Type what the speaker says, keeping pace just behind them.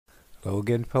Hello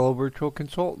again, fellow virtual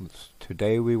consultants.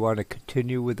 Today we want to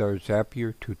continue with our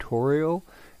Zapier tutorial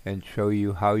and show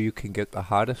you how you can get the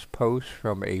hottest posts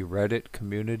from a Reddit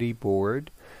community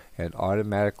board and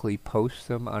automatically post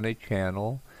them on a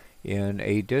channel in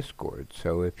a Discord.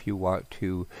 So if you want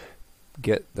to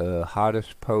get the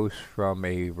hottest posts from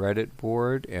a Reddit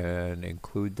board and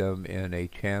include them in a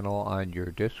channel on your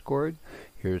Discord,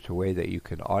 here's a way that you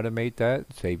can automate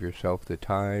that, save yourself the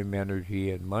time,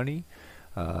 energy, and money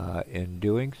in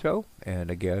doing so.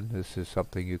 And again, this is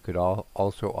something you could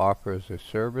also offer as a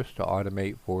service to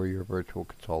automate for your virtual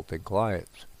consulting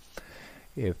clients.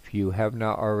 If you have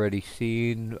not already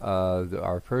seen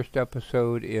our first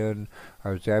episode in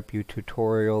our Zapier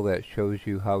tutorial that shows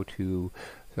you how to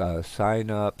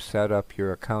sign up, set up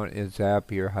your account in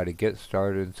Zapier, how to get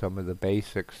started, and some of the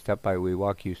basics we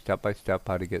walk you step by step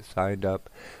how to get signed up,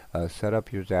 set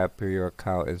up your Zapier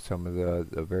account, and some of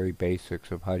the very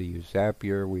basics of how to use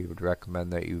Zapier. We would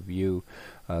recommend that you view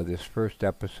this first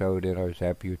episode in our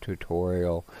Zapier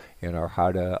tutorial in our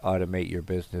How to Automate Your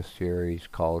Business series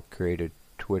called Create a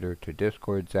Twitter to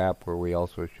Discord Zap, where we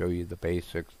also show you the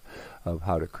basics of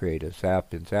how to create a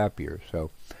Zap in Zapier.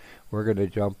 So we're going to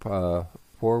jump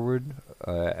forward,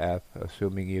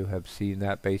 assuming you have seen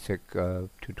that basic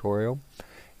tutorial,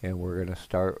 and we're going to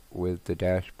start with the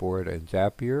dashboard and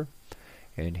Zapier.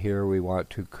 And here we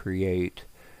want to create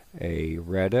a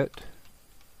Reddit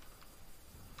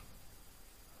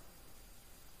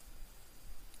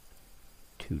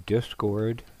to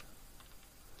Discord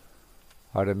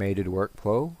automated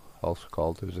workflow, also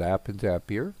called the Zap in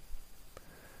Zapier.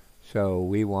 So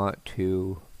we want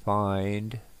to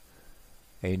find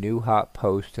a new hot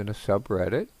post in a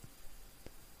subreddit,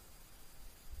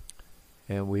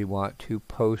 and we want to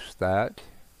post that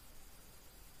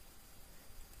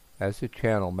as a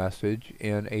channel message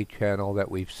in a channel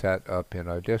that we've set up in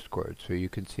our Discord. So you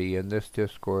can see in this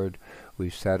Discord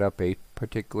we've set up a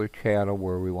particular channel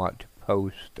where we want to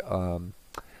post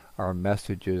our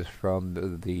messages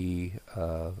from the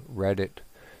Reddit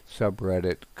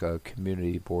subreddit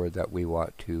community board that we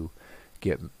want to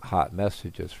get hot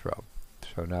messages from.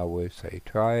 So now we say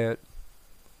try it.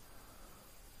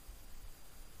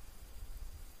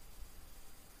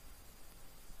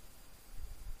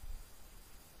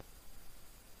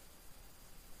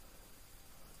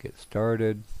 Get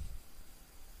started.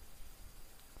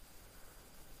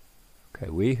 Okay,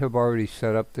 we have already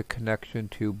set up the connection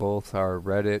to both our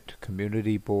Reddit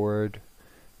community board,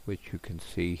 which you can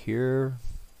see here.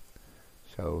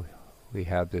 So we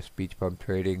have this Beach Bum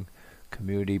Trading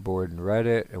community board in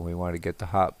Reddit, and we want to get the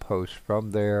hot post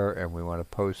from there, and we want to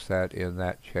post that in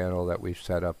that channel that we've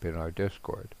set up in our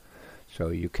Discord. So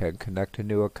you can connect a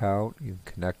new account, you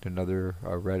can connect another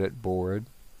Reddit board.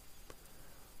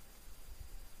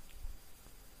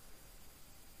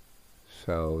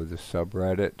 So the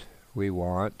subreddit we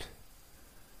want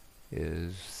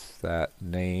is that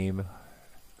name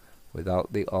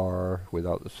without the R,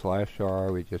 without the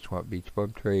 /R. We just want Beach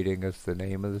Bum Trading as the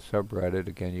name of the subreddit.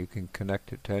 Again, you can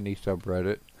connect it to any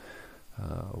subreddit,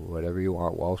 whatever you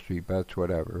want, Wall Street Bets,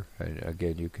 whatever. And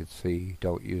again, you can see,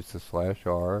 don't use the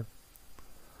 /R.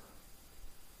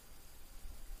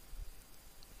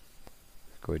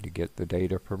 It's going to get the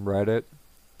data from Reddit.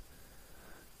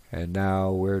 And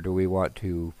now, where do we want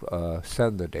to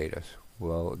send the data?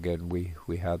 Well, again,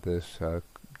 we have this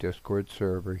Discord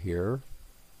server here.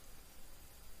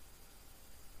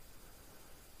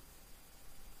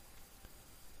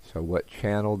 So what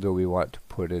channel do we want to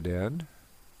put it in?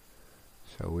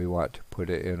 So we want to put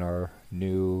it in our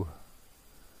new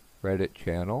Reddit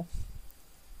channel.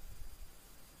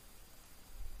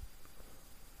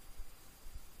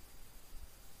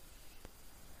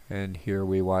 And here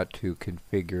we want to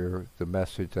configure the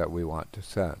message that we want to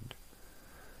send.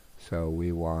 So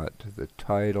we want the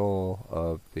title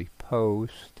of the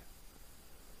post,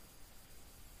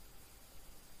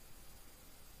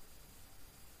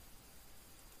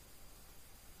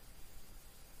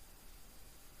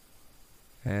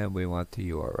 and we want the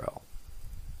URL.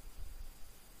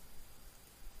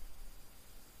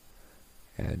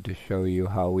 And to show you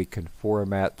how we can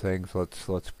format things,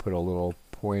 let's put a little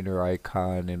pointer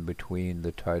icon in between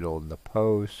the title and the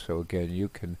post. So again, you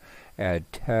can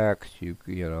add text, you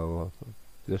know,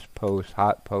 this post,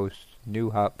 hot post, new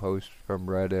hot post from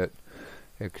Reddit,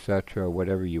 etc.,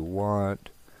 whatever you want.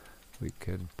 We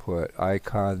can put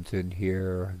icons in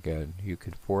here. Again, you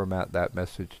can format that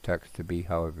message text to be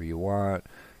however you want.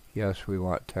 Yes, we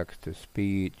want text to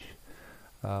speech.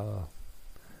 We'll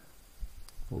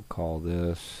call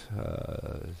this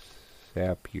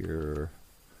Zapier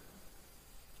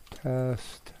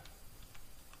test.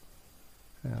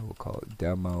 And we'll call it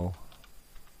demo.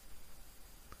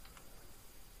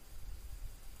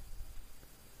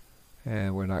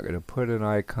 And we're not going to put an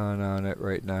icon on it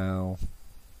right now.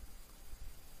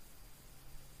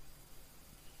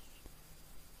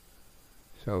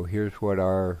 So here's what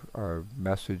our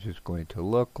message is going to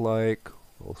look like.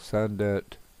 We'll send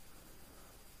it.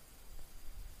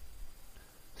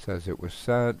 Says it was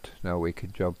sent. Now we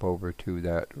can jump over to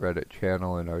that Reddit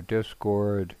channel in our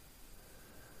Discord.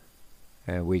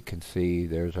 And we can see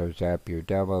there's our Zapier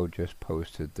demo just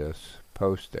posted this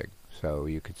posting. So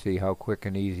you can see how quick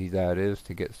and easy that is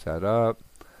to get set up.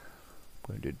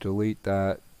 I'm going to delete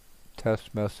that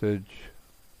test message.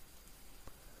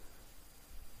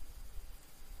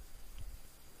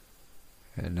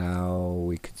 And now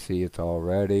we can see it's all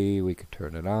ready. We can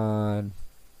turn it on.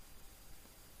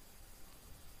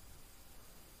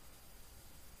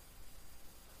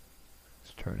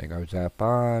 It's turning our Zap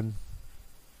on.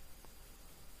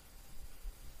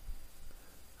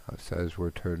 It says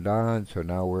we're turned on, so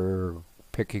now we're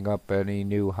picking up any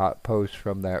new hot posts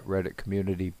from that Reddit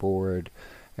community board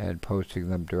and posting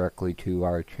them directly to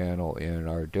our channel in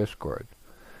our Discord.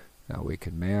 Now we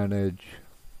can manage.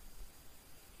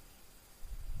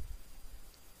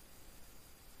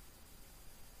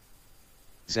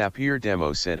 Zapier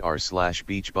demo set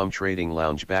r/beach bum trading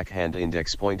lounge backhand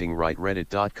index pointing right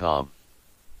reddit.com.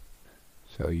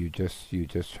 So you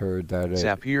just heard that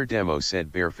Zapier demo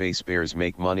said Bareface Bears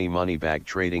make money bag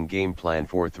trading game plan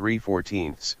for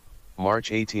 3/14,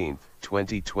 March 18th,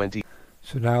 2020.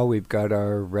 So now we've got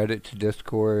our Reddit to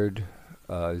Discord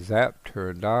Zap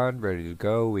turned on, ready to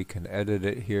go. We can edit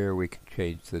it here. We can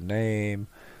change the name.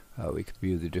 We can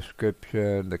view the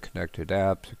description, the connected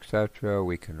apps, etc.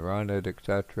 We can run it,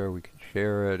 etc. We can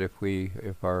share it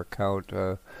if our account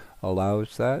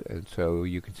allows that. And so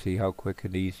you can see how quick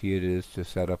and easy it is to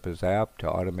set up a Zap, to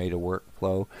automate a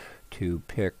workflow, to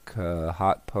pick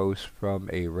hot posts from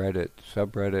a Reddit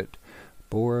subreddit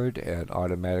board and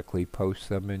automatically post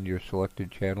them in your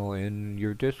selected channel in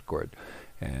your Discord.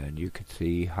 And you can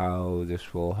see how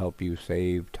this will help you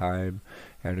save time,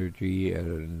 energy,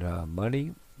 and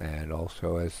money. And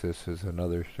also, as this is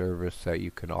another service that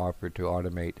you can offer to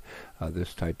automate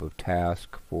this type of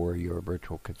task for your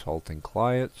virtual consulting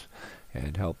clients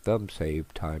and help them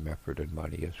save time, effort, and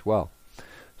money as well.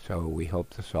 So we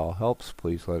hope this all helps.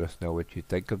 Please let us know what you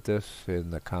think of this in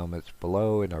the comments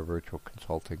below, in our virtual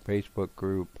consulting Facebook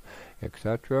group,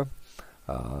 etc.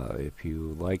 If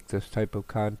you like this type of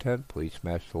content, please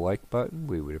smash the like button.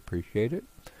 We would appreciate it.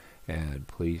 And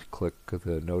please click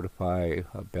the notify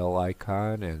bell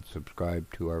icon and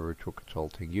subscribe to our virtual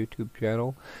consulting YouTube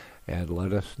channel. And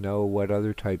let us know what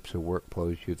other types of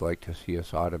workflows you'd like to see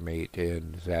us automate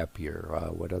in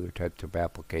Zapier. What other types of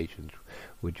applications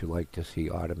would you like to see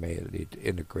automated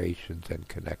integrations and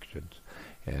connections?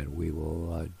 And we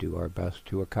will do our best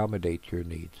to accommodate your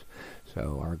needs.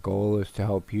 So our goal is to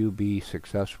help you be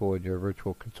successful in your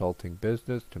virtual consulting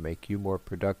business, to make you more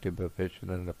productive,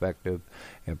 efficient, and effective,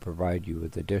 and provide you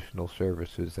with additional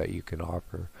services that you can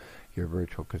offer your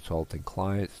virtual consulting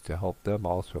clients to help them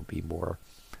also be more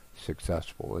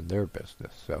successful in their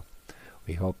business. So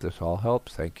we hope this all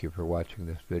helps. Thank you for watching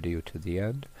this video to the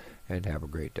end, and have a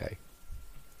great day.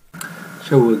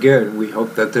 So again, we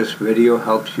hope that this video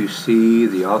helps you see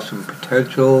the awesome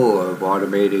potential of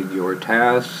automating your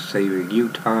tasks, saving you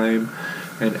time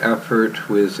and effort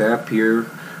with Zapier,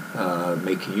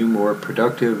 making you more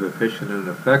productive, efficient, and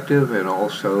effective, and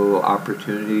also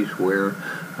opportunities where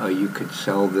you could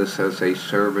sell this as a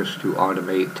service to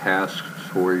automate tasks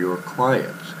for your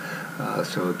clients.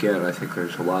 So again, I think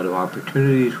there's a lot of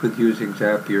opportunities with using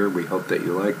Zapier. We hope that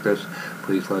you like this.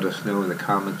 Please let us know in the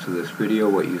comments of this video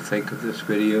what you think of this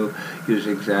video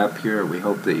using Zapier. We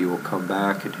hope that you will come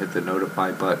back and hit the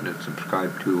notify button and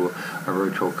subscribe to our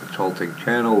virtual consulting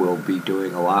channel. We'll be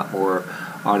doing a lot more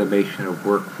automation of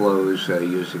workflows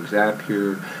using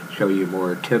Zapier, show you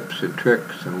more tips and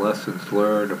tricks and lessons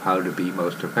learned of how to be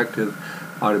most effective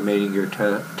automating your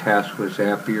task with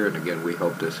Zapier. And again, we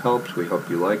hope this helps. We hope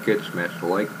you like it. Smash the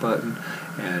like button.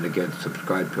 And again,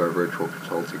 subscribe to our virtual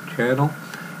consulting channel.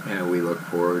 And we look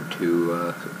forward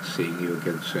to seeing you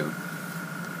again soon.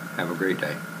 Have a great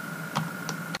day.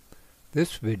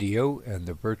 This video and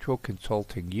the Virtual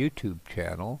Consulting YouTube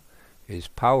channel is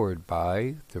powered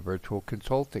by the Virtual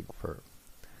Consulting Firm.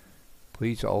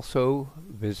 Please also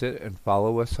visit and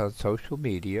follow us on social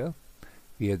media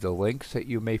via the links that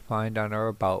you may find on our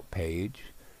About page.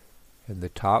 In the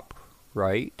top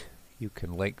right, you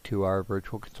can link to our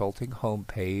Virtual Consulting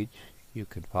homepage. You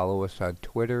can follow us on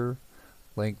Twitter,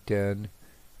 LinkedIn,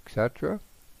 etc.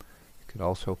 You can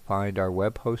also find our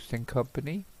web hosting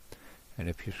company. And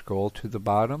if you scroll to the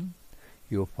bottom,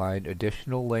 you'll find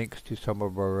additional links to some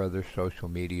of our other social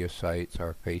media sites,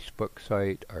 our Facebook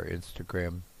site, our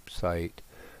Instagram site.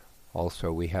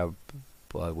 Also, we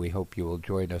hope you will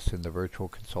join us in the Virtual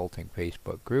Consulting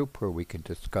Facebook group where we can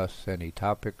discuss any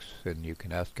topics and you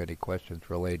can ask any questions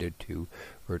related to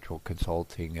virtual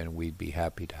consulting, and we'd be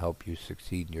happy to help you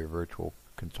succeed in your virtual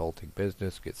consulting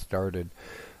business, get started,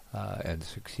 and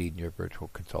succeed in your virtual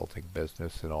consulting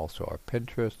business. And also our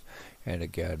Pinterest, and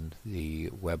again the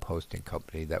web hosting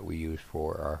company that we use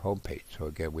for our homepage. So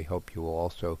again, we hope you will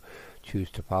also choose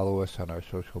to follow us on our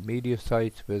social media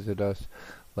sites, visit us,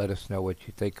 let us know what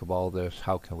you think of all this,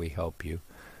 how can we help you.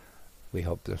 We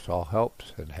hope this all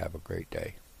helps, and have a great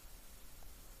day.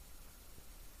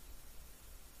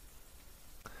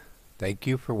 Thank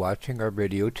you for watching our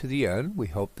video to the end. We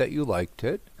hope that you liked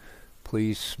it.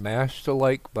 Please smash the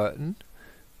like button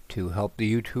to help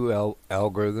the YouTube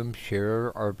algorithm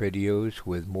share our videos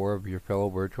with more of your fellow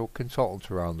virtual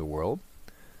consultants around the world.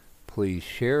 Please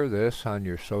share this on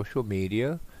your social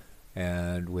media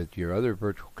and with your other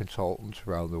virtual consultants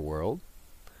around the world.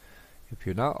 If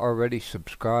you're not already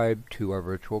subscribed to our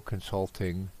virtual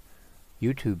consulting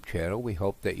YouTube channel, we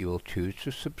hope that you will choose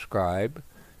to subscribe,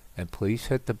 and please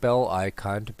hit the bell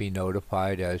icon to be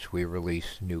notified as we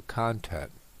release new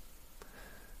content.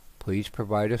 Please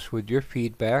provide us with your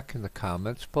feedback in the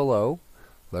comments below.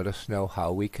 Let us know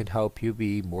how we can help you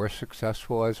be more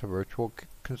successful as a virtual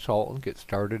consultant, get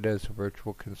started as a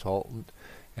virtual consultant,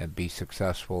 and be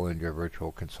successful in your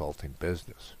virtual consulting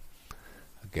business.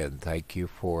 Again, thank you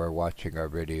for watching our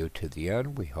video to the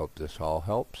end. We hope this all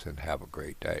helps, and have a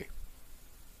great day.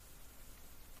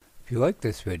 If you like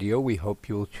this video, we hope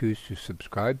you will choose to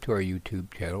subscribe to our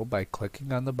YouTube channel by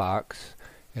clicking on the box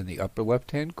in the upper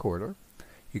left-hand corner.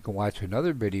 You can watch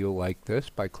another video like this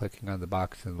by clicking on the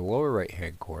box in the lower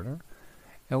right-hand corner.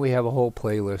 And we have a whole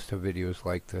playlist of videos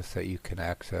like this that you can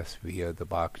access via the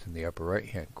box in the upper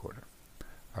right-hand corner.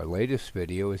 Our latest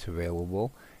video is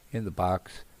available in the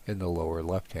box in the lower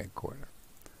left-hand corner.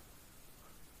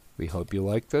 We hope you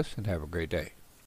like this, and have a great day.